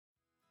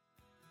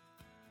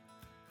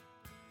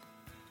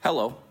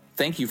Hello,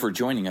 thank you for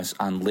joining us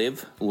on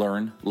Live,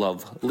 Learn,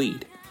 Love,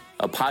 Lead,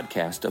 a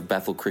podcast of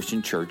Bethel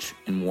Christian Church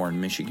in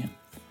Warren, Michigan.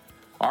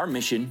 Our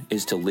mission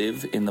is to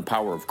live in the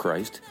power of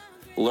Christ,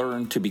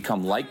 learn to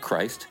become like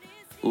Christ,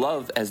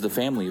 love as the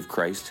family of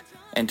Christ,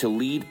 and to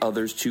lead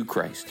others to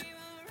Christ.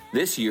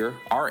 This year,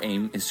 our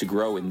aim is to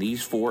grow in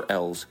these 4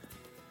 L's.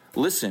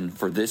 Listen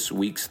for this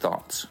week's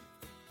thoughts.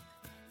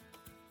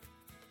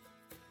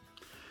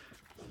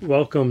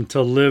 Welcome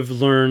to Live,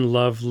 Learn,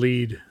 Love,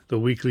 Lead, the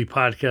weekly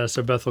podcast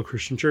of Bethel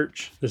Christian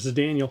Church. This is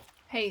Daniel.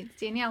 Hey, it's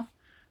Danielle.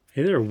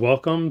 Hey there.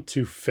 Welcome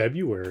to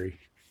February.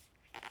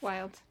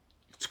 Wild.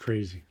 It's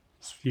crazy.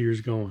 This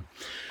year's going.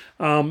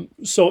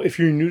 So if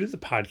you're new to the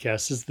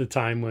podcast, this is the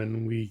time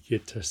when we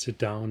get to sit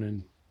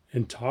down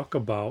and talk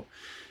about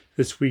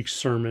this week's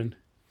sermon.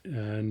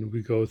 And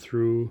we go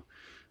through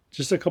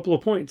just a couple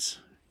of points.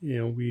 You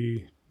know,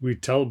 we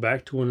tell it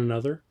back to one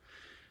another.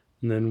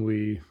 And then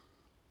we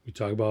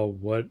talk about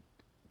what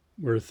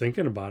we're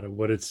thinking about it,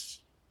 what it's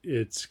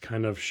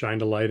kind of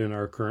shined a light in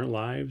our current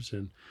lives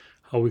and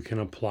how we can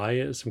apply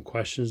it, some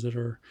questions that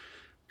are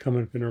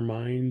coming up in our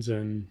minds,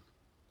 and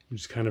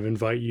just kind of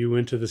invite you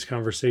into this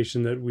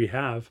conversation that we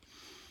have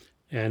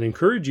and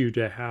encourage you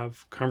to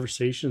have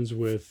conversations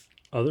with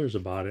others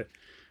about it.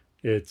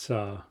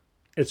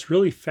 It's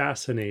really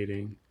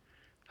fascinating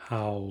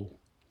how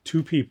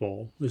 2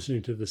 people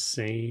listening to the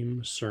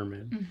same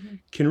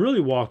sermon can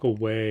really walk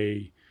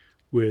away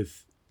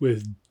with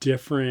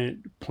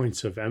different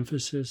points of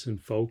emphasis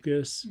and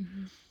focus,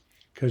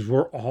 because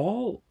we're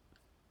all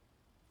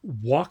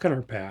walking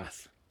our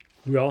path.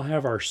 We all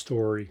have our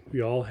story.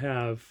 We all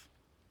have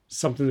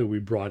something that we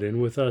brought in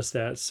with us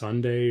that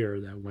Sunday or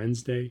that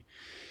Wednesday.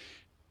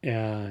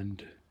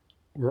 And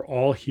we're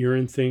all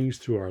hearing things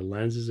through our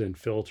lenses and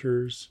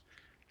filters.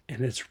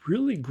 And it's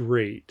really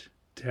great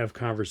to have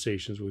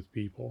conversations with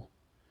people,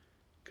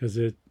 because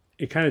it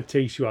kind of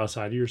takes you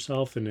outside of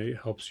yourself and it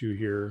helps you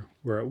hear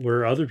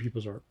where other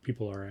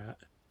people are at.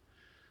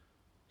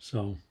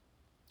 So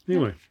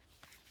anyway,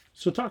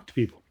 so talk to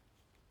people.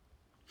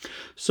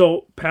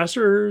 So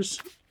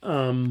pastors'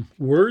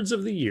 words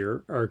of the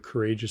year are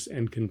courageous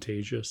and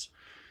contagious.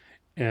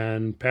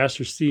 And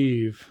Pastor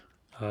Steve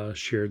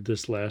shared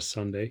this last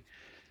Sunday.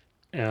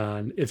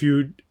 And if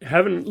you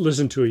haven't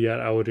listened to it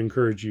yet, I would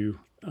encourage you,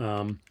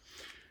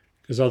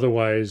 because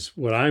otherwise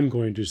what I'm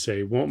going to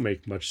say won't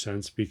make much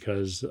sense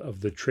because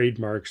of the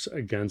trademarks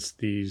against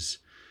these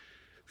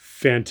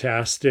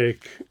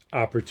fantastic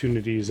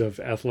opportunities of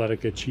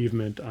athletic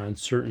achievement on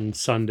certain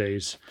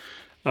Sundays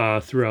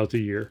throughout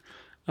the year.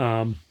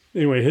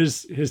 Anyway,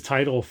 his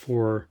title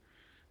for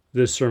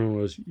this sermon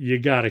was, "You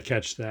Gotta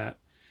Catch That."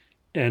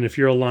 And if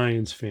you're a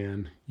Lions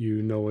fan,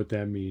 you know what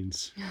that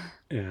means.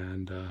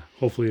 And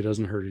hopefully it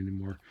doesn't hurt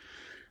anymore,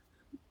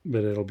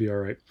 but it'll be all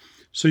right.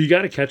 So you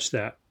got to catch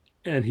that.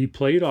 And he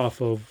played off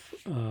of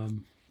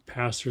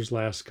Pastor's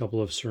last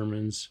couple of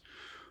sermons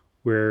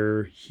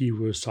where he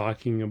was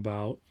talking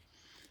about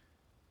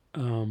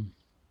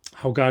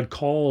how God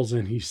calls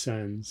and he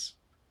sends.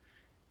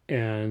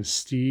 And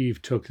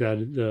Steve took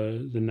that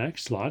the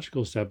next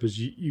logical step is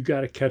you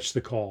got to catch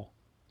the call.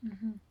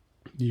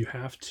 You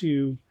have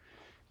to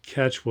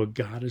catch what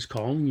God is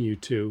calling you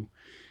to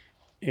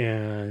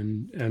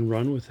and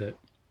run with it.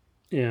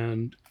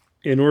 And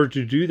in order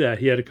to do that,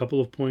 he had a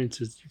couple of points.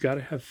 Is you got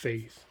to have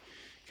faith.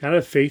 You got to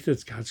have faith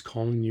that God's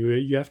calling you.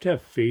 You have to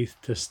have faith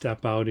to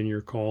step out in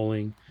your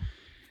calling.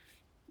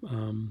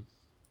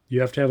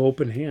 You have to have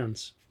open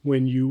hands.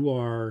 When you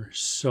are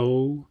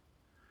so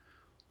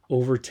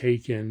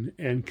overtaken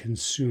and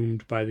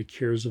consumed by the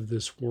cares of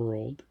this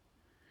world,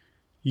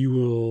 you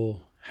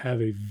will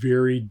have a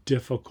very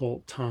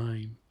difficult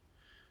time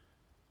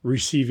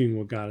receiving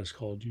what God has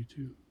called you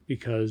to,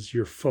 because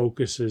your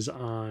focus is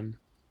on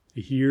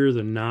the here,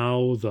 the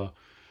now, the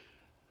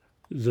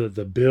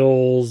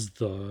bills,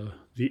 the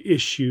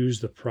issues,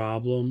 the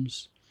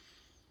problems.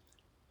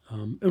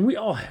 And we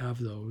all have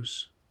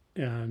those.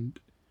 And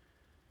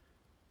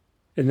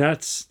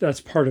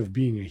that's part of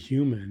being a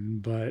human,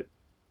 but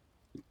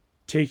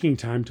taking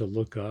time to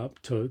look up,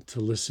 to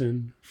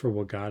listen for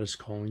what God is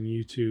calling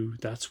you to,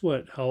 that's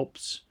what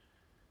helps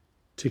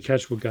to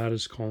catch what God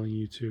is calling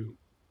you to.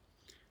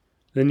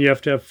 Then you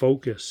have to have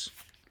focus.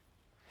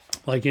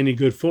 Like any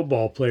good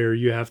football player,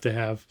 you got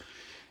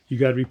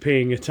to be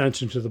paying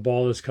attention to the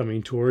ball that's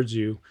coming towards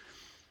you.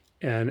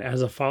 And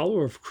as a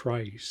follower of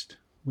Christ,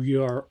 we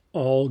are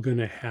all going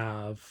to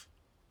have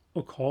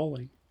a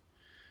calling.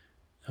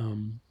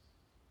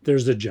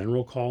 There's the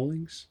general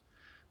callings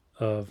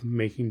of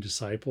making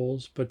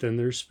disciples, but then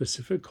there's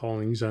specific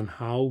callings on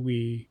how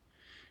we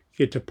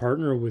get to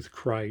partner with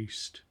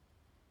Christ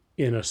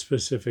in a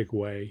specific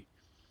way.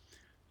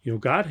 You know,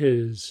 God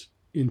has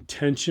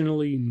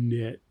intentionally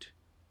knit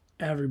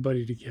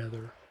everybody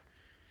together.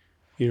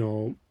 You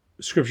know,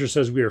 Scripture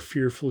says we are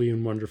fearfully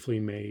and wonderfully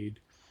made.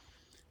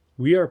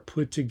 We are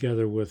put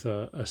together with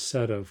a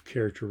set of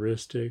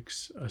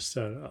characteristics,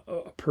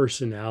 a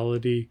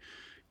personality,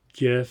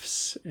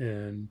 gifts,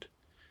 and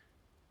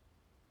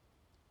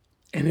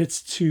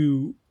it's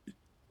to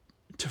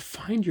to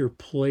find your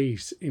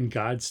place in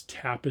God's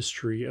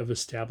tapestry of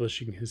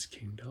establishing his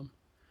kingdom.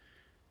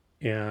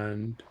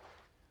 And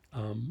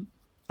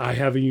I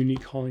have a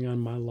unique calling on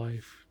my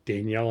life.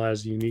 Danielle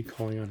has a unique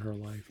calling on her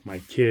life. My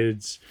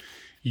kids,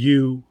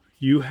 you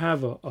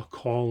have a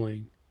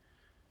calling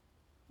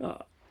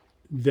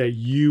that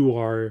you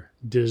are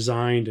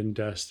designed and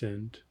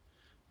destined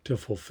to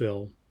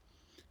fulfill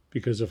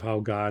because of how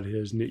God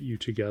has knit you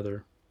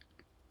together.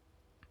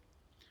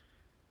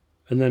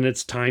 And then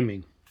it's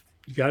timing.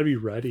 You got to be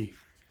ready.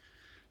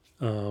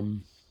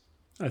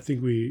 I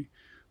think we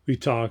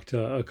talked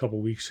a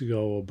couple weeks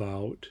ago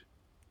about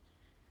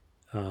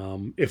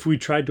if we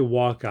tried to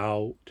walk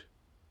out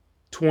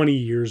 20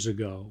 years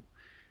ago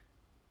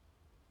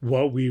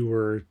what we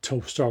were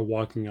to start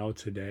walking out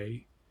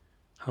today,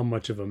 how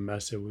much of a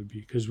mess it would be,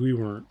 because we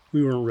weren't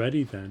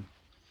ready then.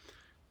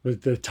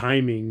 But the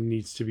timing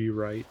needs to be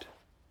right.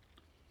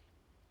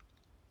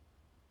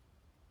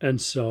 And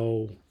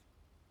so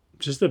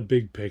just a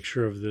big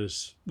picture of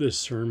this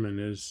sermon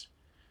is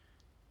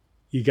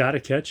you got to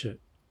catch it.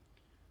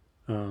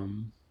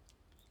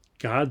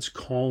 God's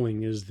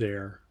calling is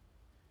there.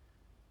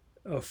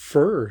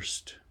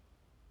 First,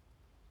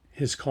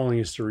 his calling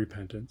is to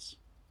repentance,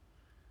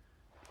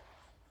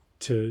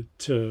 to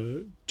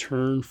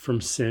turn from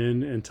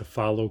sin and to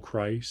follow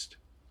Christ.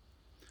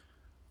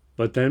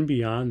 But then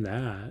beyond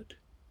that,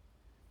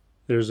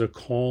 there's a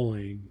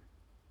calling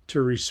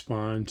to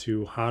respond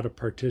to how to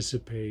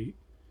participate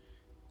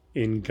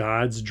in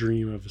God's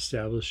dream of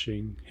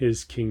establishing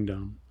his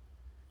kingdom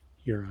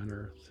here on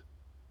earth.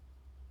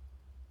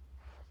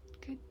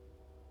 Good.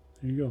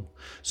 There you go.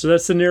 So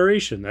that's the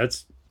narration.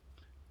 That's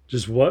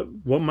just what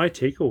my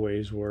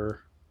takeaways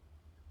were.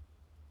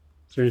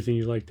 Is there anything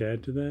you'd like to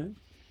add to that?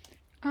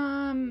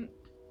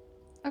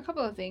 A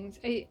couple of things.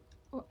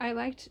 I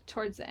liked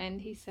towards the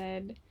end he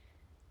said,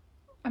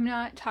 I'm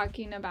not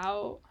talking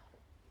about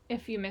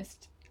if you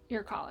missed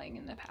your calling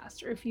in the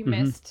past or if you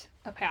missed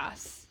a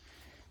pass.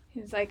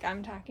 He's like,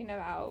 I'm talking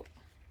about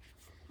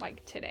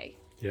like today.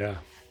 Yeah.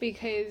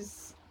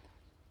 Because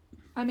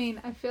I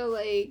mean, I feel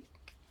like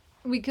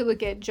we could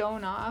look at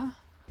Jonah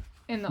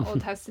in the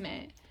Old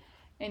Testament,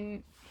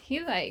 and he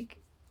like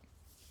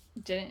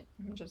didn't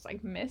just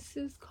like miss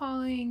his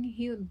calling.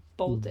 He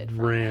bolted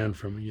from Ran it.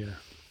 from it, yeah.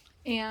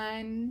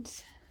 And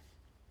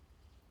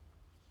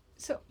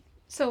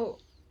so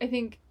I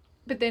think,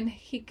 but then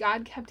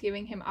God kept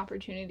giving him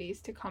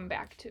opportunities to come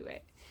back to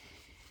it.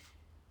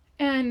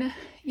 And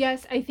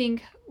yes, I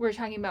think we're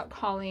talking about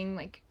calling,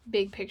 like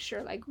big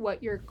picture, like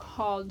what you're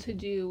called to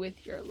do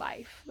with your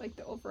life, like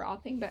the overall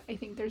thing. But I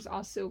think there's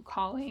also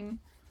calling.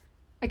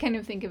 I kind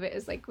of think of it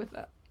as like with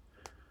a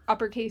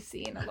uppercase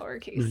C and a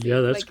lowercase C. Yeah,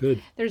 that's like,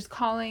 good. There's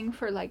calling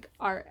for like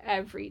our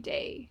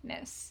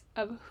everydayness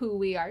of who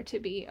we are to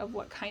be, of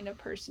what kind of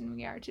person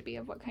we are to be,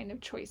 of what kind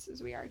of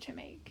choices we are to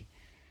make.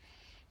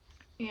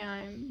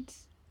 And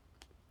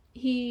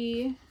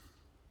he,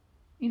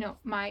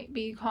 might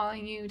be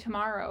calling you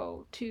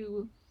tomorrow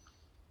to,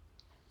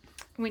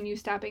 when you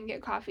stop and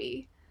get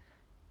coffee,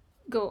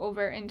 go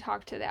over and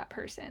talk to that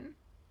person.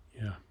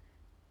 Yeah.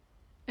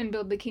 And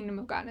build the kingdom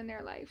of God in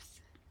their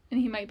lives. And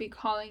he might be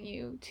calling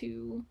you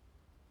to,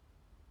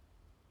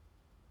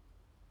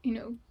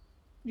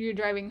 you're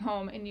driving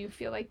home and you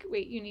feel like,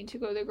 wait, you need to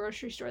go to the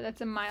grocery store.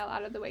 That's a mile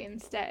out of the way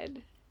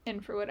instead.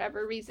 And for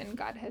whatever reason,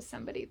 God has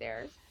somebody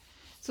there.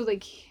 So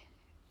like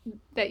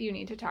that you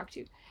need to talk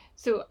to.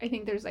 So I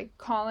think there's like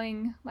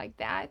calling like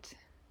that,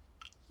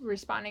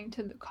 responding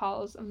to the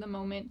calls of the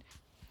moment.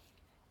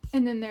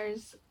 And then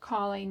there's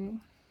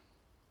calling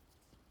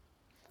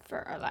for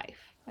our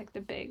life, like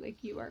the big,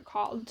 like you are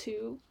called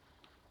to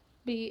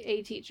be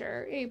a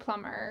teacher, a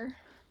plumber,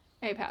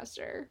 a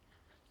pastor.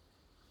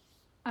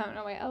 I don't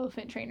know why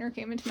elephant trainer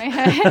came into my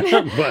head.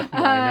 But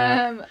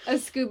why not? A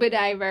scuba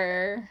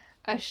diver,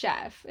 a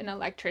chef, an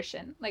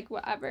electrician, like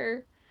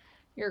whatever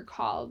you're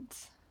called.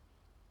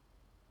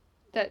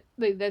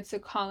 That's a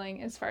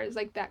calling as far as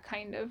like that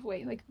kind of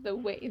way, like the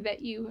way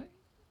that you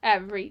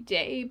every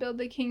day build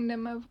the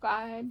kingdom of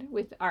God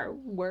with our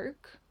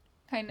work,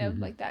 kind of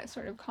like that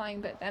sort of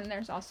calling. But then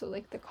there's also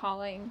like the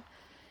calling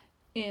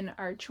in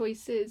our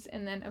choices,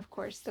 and then of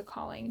course the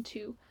calling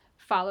to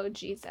follow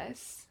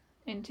Jesus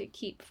and to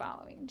keep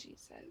following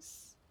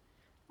Jesus.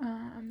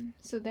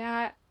 So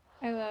that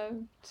I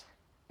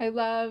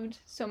loved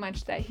so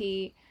much that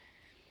we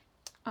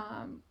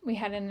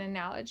had an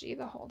analogy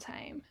the whole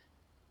time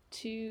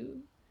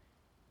to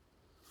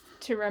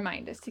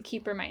remind us, to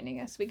keep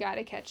reminding us we got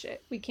to catch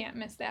it. We can't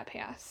miss that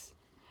pass.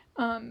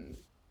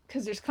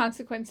 Because there's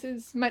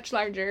consequences much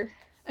larger.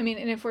 I mean,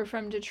 and if we're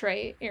from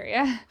Detroit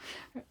area,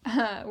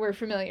 we're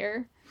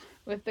familiar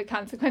with the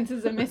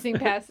consequences of missing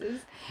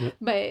passes. Yep.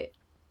 But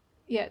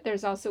yeah,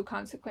 there's also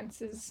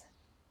consequences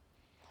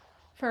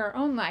for our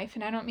own life.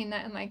 And I don't mean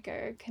that in like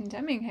a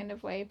condemning kind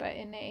of way, but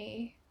in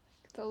the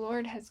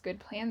Lord has good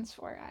plans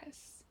for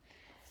us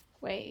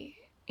way.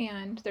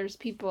 And there's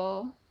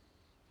people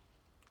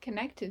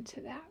connected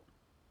to that.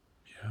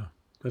 Yeah,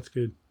 that's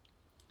good.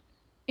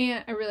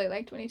 And I really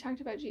liked when he talked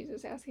about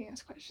Jesus asking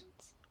us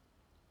questions.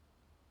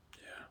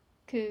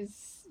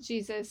 because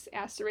Jesus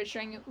asked the rich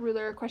young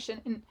ruler a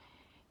question, and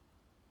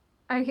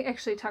I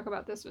actually talk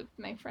about this with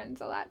my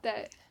friends a lot,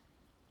 that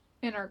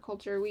in our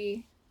culture,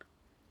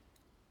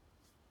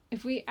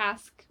 if we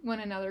ask one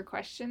another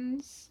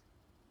questions,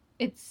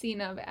 it's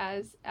seen of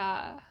as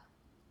an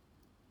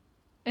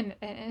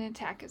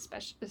attack,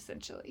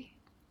 essentially.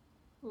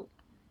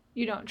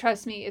 You don't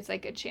trust me, it's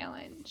like a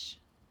challenge.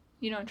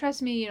 You don't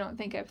trust me, you don't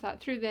think I've thought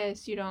through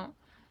this, I'm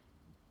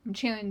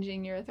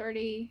challenging your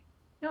authority.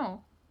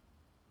 No.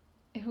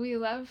 If we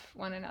love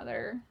one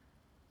another,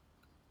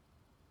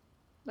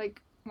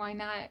 like, why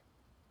not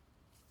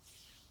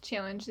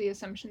challenge the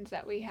assumptions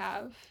that we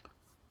have?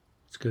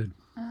 It's good.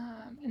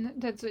 And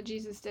that's what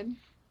Jesus did.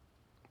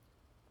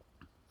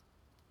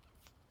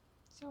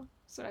 So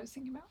that's what I was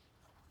thinking about.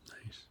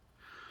 Nice.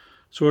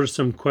 So what are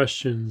some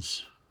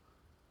questions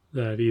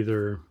that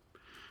either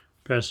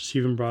Pastor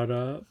Stephen brought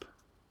up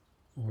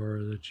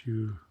or that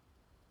you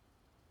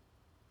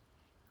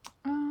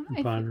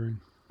are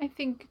pondering? I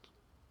think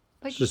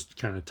like it's just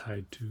kind of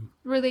tied to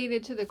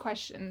related to the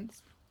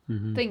questions,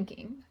 mm-hmm.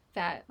 thinking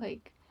that,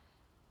 like,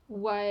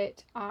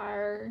 what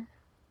are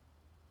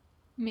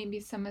maybe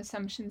some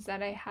assumptions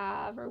that I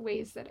have or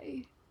ways that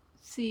I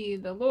see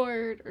the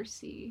Lord or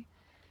see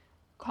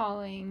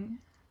calling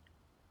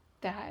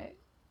that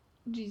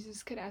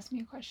Jesus could ask me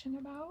a question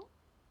about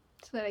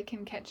so that I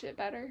can catch it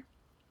better.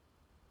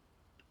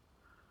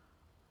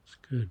 It's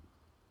good.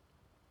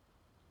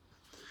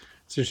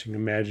 It's interesting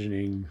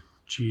imagining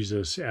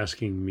Jesus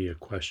asking me a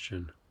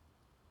question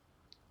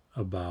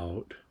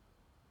about,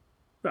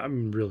 I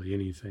mean, really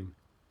anything.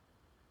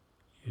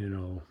 You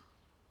know,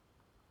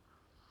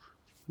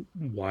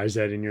 why is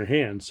that in your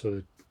hand? So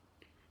that,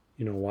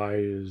 why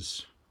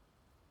is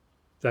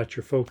that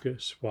your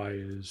focus? Why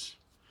is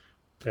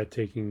that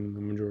taking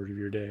the majority of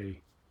your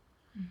day?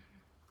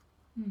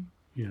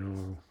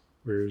 Mm-hmm.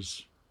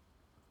 Where's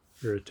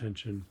your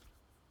attention?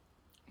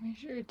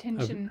 Where's your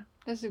attention?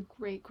 That's a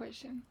great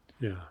question.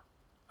 Yeah.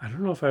 I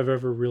don't know if I've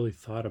ever really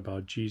thought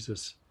about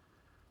Jesus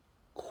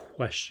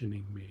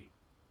questioning me.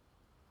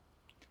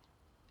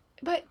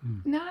 But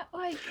not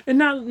like... And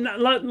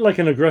not like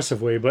an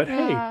aggressive way, but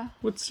hey,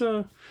 what's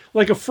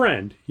like a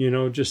friend,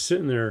 just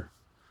sitting there.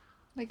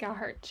 Like a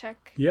heart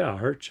check. Yeah, a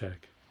heart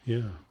check.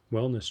 Yeah,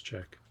 wellness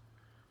check.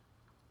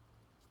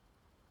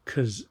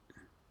 Because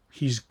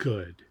he's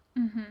good.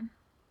 Mm-hmm.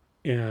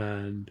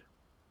 And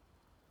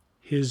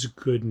his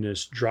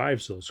goodness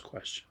drives those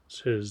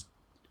questions.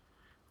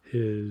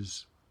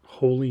 His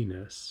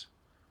holiness.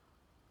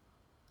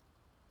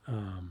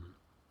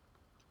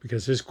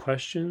 Because his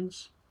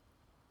questions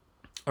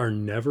are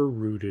never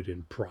rooted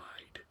in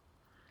pride.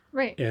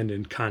 Right. And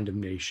in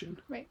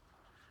condemnation. Right.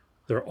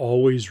 They're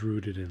always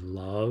rooted in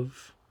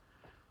love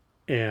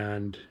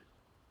and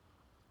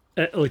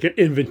like an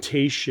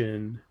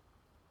invitation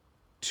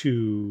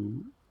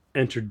to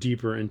enter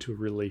deeper into a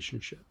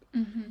relationship.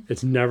 Mm-hmm.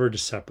 It's never to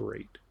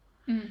separate.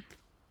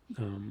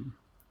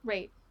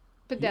 Right.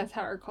 But that's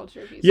how our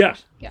culture views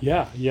it.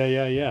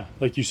 Yeah.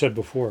 Like you said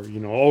before,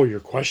 you're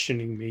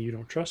questioning me, you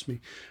don't trust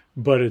me.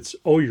 But it's,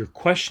 you're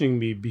questioning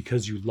me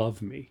because you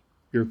love me.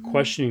 You're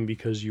questioning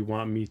because you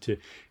want me to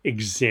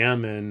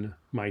examine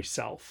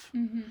myself.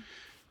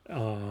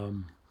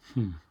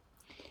 Mm-hmm.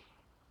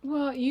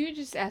 Well, you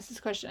just asked this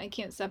question. I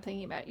can't stop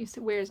thinking about it. You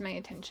said, where's my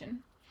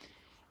attention?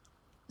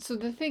 So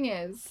the thing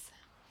is,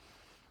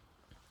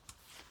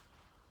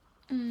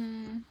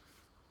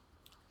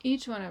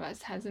 each one of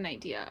us has an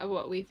idea of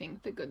what we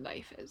think the good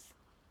life is.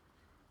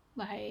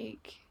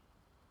 Like,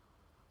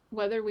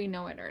 whether we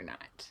know it or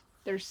not,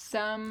 there's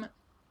some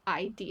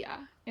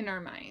idea in our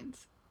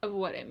minds of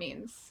what it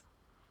means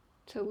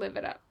to live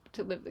it up,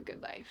 to live the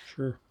good life.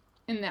 Sure.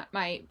 And that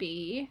might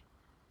be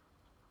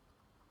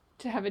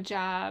to have a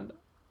job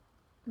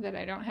that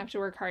I don't have to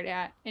work hard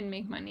at and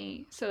make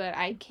money so that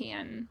I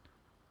can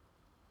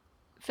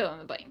fill in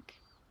the blank.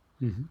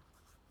 Mm-hmm.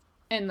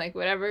 And like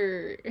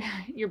whatever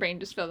your brain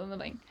just filled in the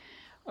blank.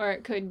 Or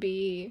it could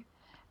be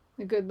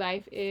the good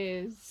life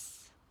is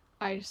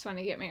I just want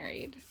to get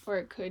married. Or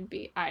it could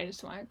be I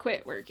just want to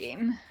quit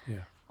working.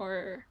 Yeah.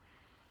 Or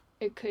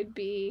it could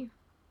be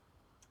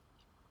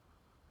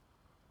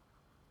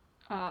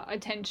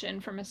attention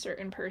from a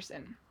certain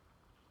person.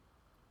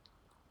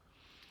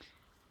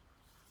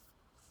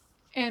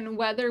 And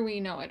whether we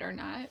know it or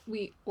not,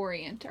 we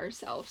orient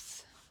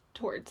ourselves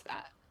towards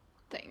that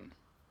thing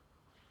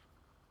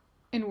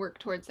and work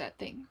towards that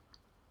thing.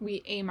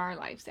 We aim our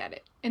lives at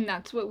it. And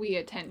that's what we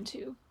attend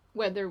to,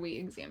 whether we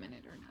examine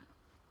it or not.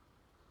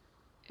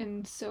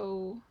 And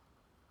so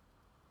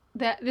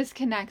this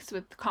connects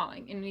with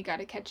calling, and we got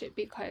to catch it,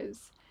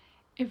 because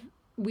if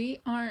we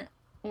aren't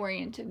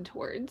oriented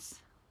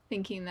towards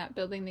thinking that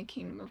building the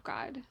kingdom of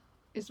God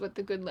is what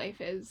the good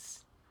life is,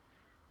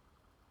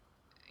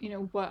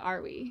 what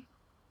are we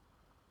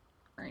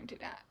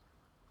oriented at?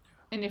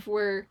 And if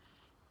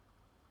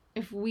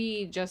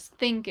we just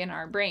think in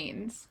our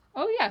brains,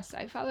 oh yes,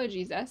 I follow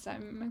Jesus,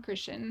 I'm a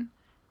Christian,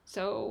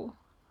 so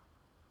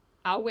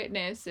I'll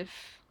witness if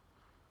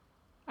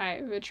I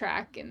have a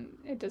track and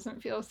it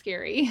doesn't feel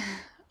scary.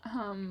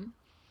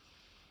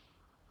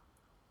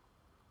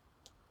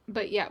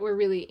 but yet we're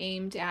really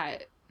aimed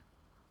at,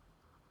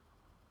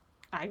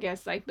 I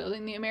guess, like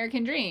building the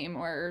American dream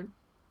or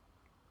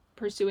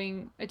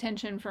pursuing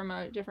attention from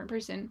a different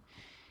person,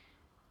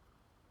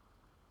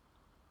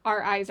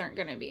 our eyes aren't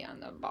going to be on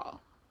the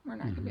ball. We're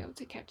not going to be able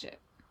to catch it.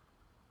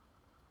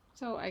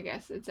 So I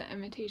guess it's an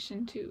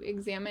invitation to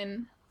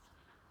examine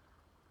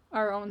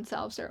our own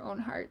selves, our own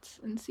hearts,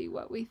 and see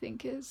what we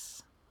think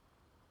is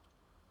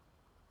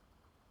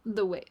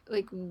the way,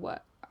 like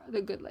what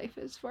the good life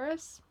is for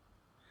us.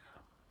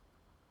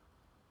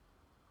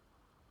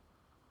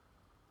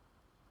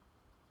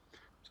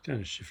 It's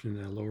kind of shifting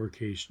that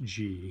lowercase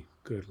g,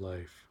 good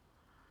life,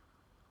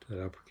 to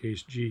that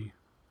uppercase G,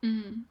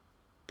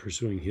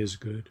 pursuing his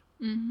good.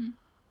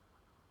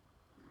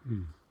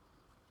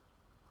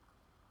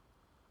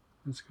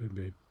 That's good,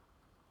 babe.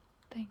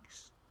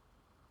 Thanks.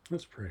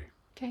 Let's pray.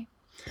 Okay.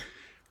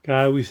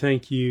 God, we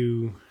thank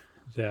you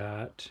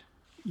that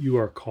you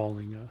are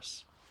calling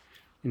us.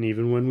 And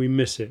even when we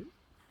miss it,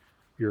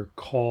 your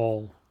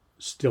call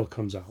still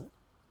comes out.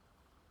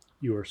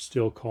 You are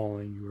still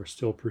calling. You are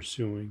still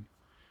pursuing.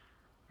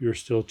 You are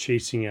still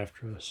chasing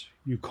after us.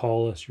 You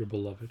call us your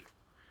beloved.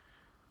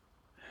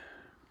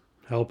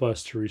 Help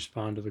us to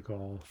respond to the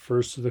call.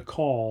 First to the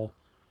call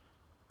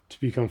to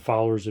become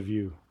followers of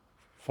you,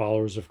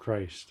 followers of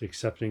Christ,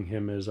 accepting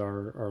him as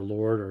our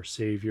Lord, our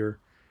Savior,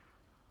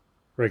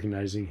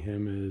 recognizing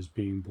him as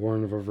being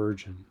born of a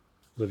virgin,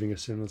 living a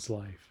sinless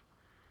life,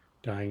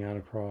 dying on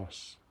a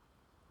cross,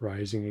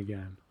 rising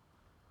again,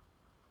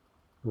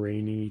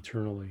 reigning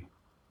eternally,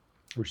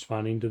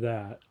 responding to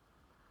that,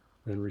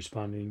 then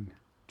responding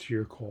to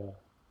your call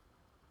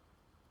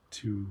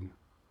to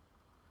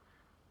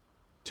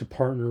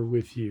partner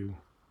with you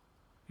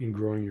in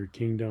growing your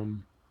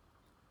kingdom,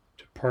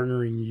 to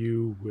partnering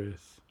you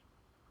with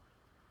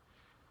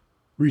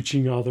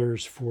reaching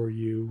others for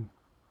you.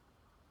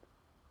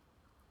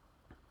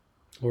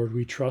 Lord,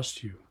 we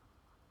trust you.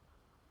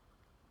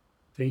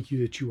 Thank you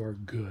that you are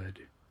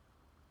good.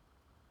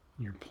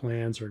 Your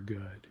plans are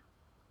good.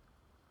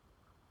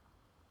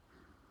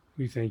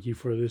 We thank you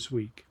for this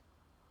week.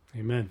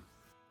 Amen.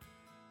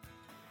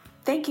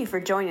 Thank you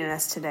for joining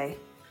us today.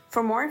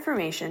 For more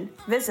information,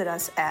 visit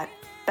us at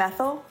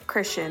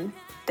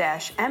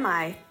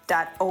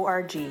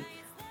bethelchristian-mi.org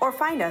or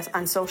find us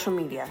on social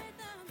media.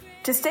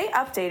 To stay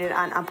updated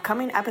on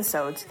upcoming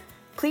episodes,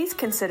 please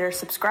consider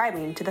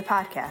subscribing to the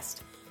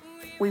podcast.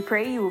 We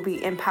pray you will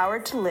be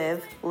empowered to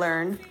live,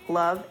 learn,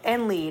 love,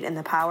 and lead in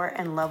the power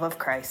and love of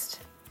Christ.